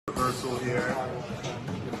rehearsal here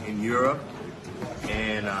in Europe,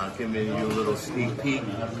 and giving you a little sneak peek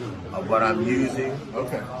of what I'm using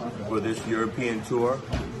for this European tour.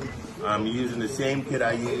 I'm using the same kit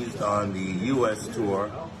I used on the US tour,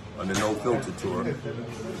 on the No Filter tour,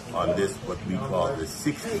 on this, what we call the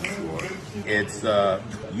 60 tour. It's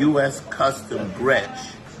US Custom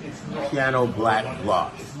Gretsch Piano Black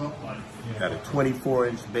Gloss. Got a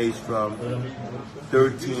 24-inch bass drum,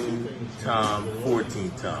 13 tom,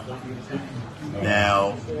 14 tom.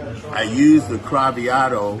 Now, I use the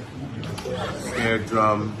Craviotto snare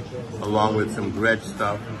drum along with some Gretsch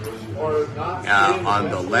stuff on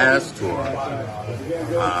the last tour.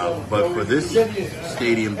 But for this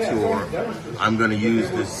stadium tour, I'm going to use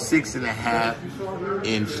the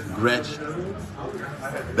 6.5-inch Gretsch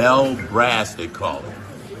Bell Brass, they call it.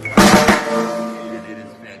 And it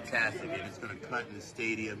is fantastic, and it's going to cut in the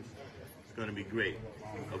stadium. It's going to be great.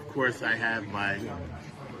 Of course, I have my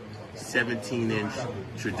 17-inch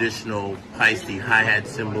traditional Paiste hi-hat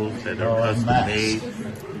cymbals that are custom made,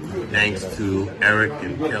 thanks to Eric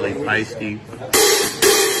and Kelly Paiste.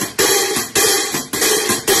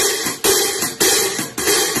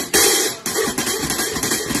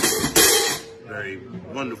 Very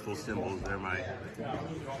wonderful cymbals. They're my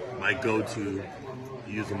go-to.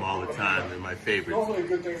 Use them all the time. They're my favorites.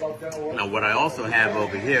 Now, what I also have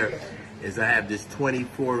over here is I have this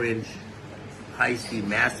 24-inch Paiste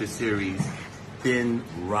Master Series thin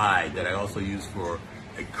ride that I also use for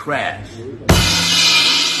a crash.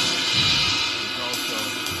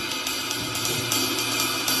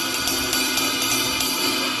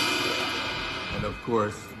 And of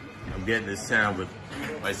course, I'm getting this sound with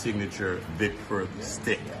my signature Vic Firth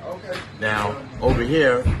stick. Now, over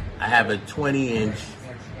here, I have a 20-inch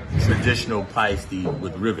traditional Paiste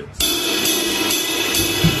with rivets,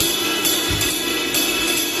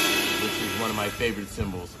 which is one of my favorite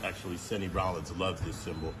cymbals. Actually, Sonny Rollins loves this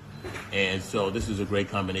cymbal. And so this is a great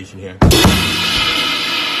combination here. I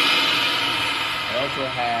also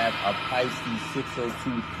have a Paiste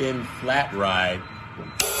 602 thin flat ride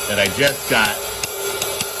that I just got.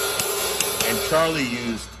 And Charlie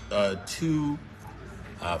used 2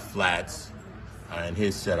 flats in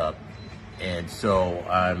his setup. And so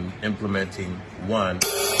I'm implementing 1.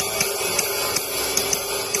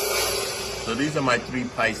 So these are my 3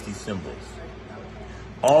 Paiste cymbals,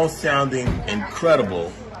 all sounding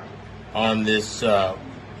incredible on this, what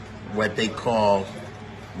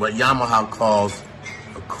Yamaha calls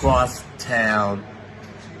a crosstown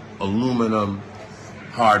aluminum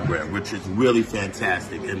hardware, which is really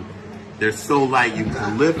fantastic. And they're so light you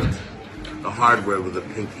can lift the hardware with a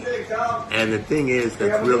pinky. And the thing is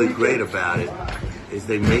that's really great about it is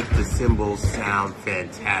they make the cymbals sound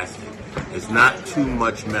fantastic. It's not too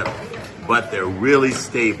much metal, but they're really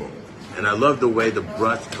stable. And I love the way the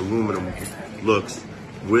brushed aluminum looks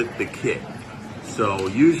with the kit. So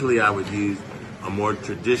usually I would use a more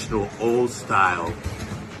traditional old style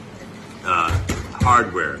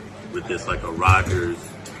hardware with this, like a Rogers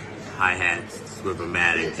hi-hat,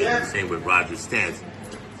 Swivel-matic, and the same with Rogers stands.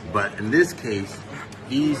 But in this case,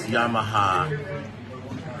 these Yamaha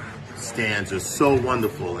stands are so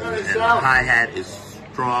wonderful, and the hi-hat is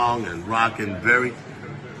strong and rocking very,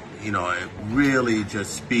 it really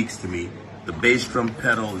just speaks to me. The bass drum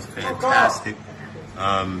pedal is fantastic,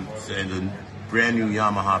 and the brand new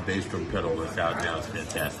Yamaha bass drum pedal that's out now is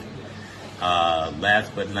fantastic.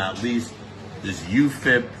 Last but not least, this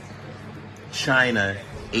UFIP China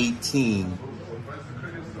 18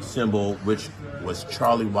 cymbal, which was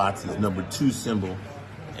Charlie Watts' #2 cymbal,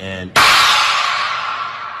 and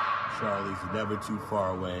Charlie's never too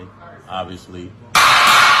far away, obviously.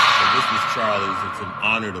 So this was Charlie's. It's an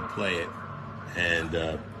honor to play it, and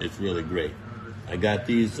it's really great. I got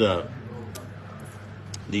these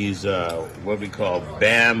what we call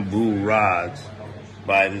bamboo rods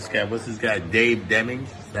by this guy. What's this guy? Dave Deming?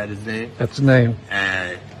 Is that his name? That's the name.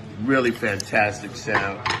 And really fantastic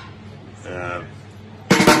sound.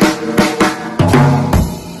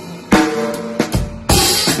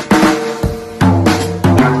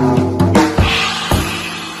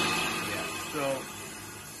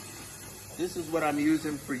 This is what I'm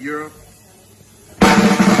using for Europe.